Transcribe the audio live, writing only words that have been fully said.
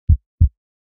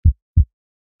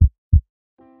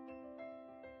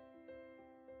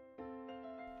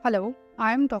Hello,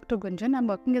 I am Dr. Gunjan. I'm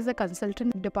working as a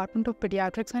consultant in the Department of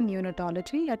Pediatrics and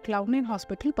Neonatology at Cloudnine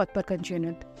Hospital, Patparganj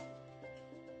unit.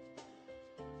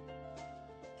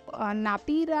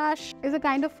 Nappy rash is a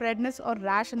kind of redness or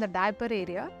rash in the diaper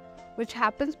area, which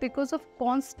happens because of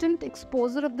constant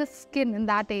exposure of the skin in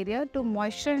that area to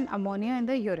moisture and ammonia in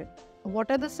the urine.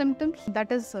 What are the symptoms?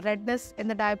 That is redness in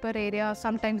the diaper area.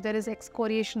 Sometimes there is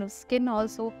excoriation of skin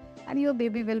also, and your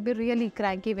baby will be really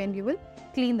cranky when you will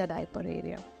clean the diaper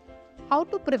area. How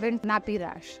to prevent nappy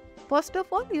rash? First of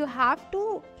all, you have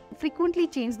to frequently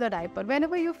change the diaper.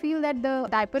 Whenever you feel that the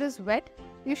diaper is wet,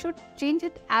 you should change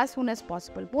it as soon as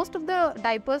possible. Most of the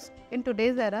diapers in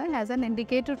today's era has an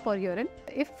indicator for urine.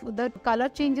 If the color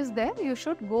change is there, you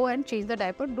should go and change the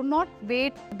diaper. Do not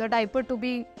wait the diaper to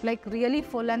be like really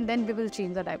full and then we will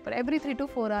change the diaper. Every 3 to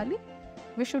 4 hours,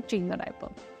 we should change the diaper.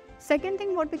 Second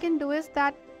thing what we can do is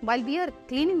that while we are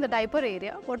cleaning the diaper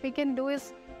area, what we can do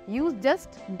is use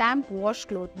just damp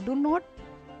washcloth. Do not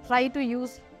try to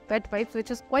use wet wipes,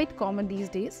 which is quite common these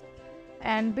days.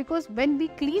 And because when we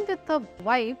clean with a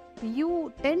wipe,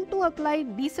 you tend to apply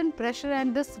decent pressure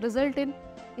and this result in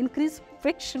increased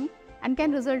friction and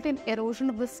can result in erosion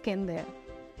of the skin there.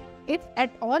 If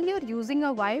at all you're using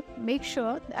a wipe, make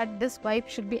sure that this wipe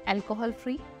should be alcohol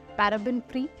free, paraben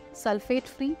free, sulfate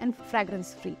free and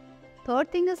fragrance free.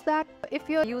 Third thing is that if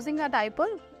you're using a diaper,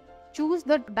 choose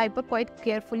the diaper quite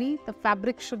carefully. The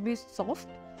fabric should be soft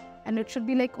and it should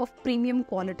be like of premium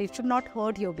quality. It should not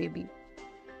hurt your baby.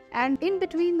 And in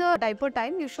between the diaper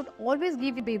time, you should always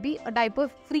give your baby a diaper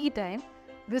free time,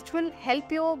 which will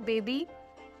help your baby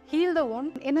heal the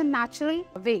wound in a natural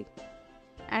way.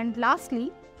 And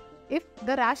lastly, if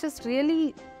the rash is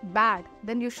really bad,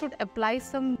 then you should apply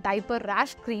some diaper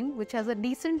rash cream, which has a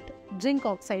decent zinc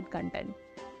oxide content.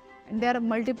 And there are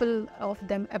multiple of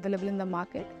them available in the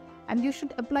market. And you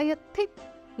should apply a thick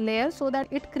layer so that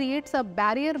it creates a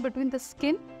barrier between the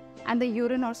skin and the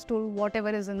urine or stool, whatever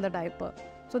is in the diaper,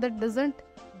 so that doesn't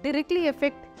directly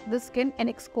affect the skin and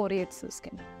excoriates the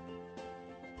skin.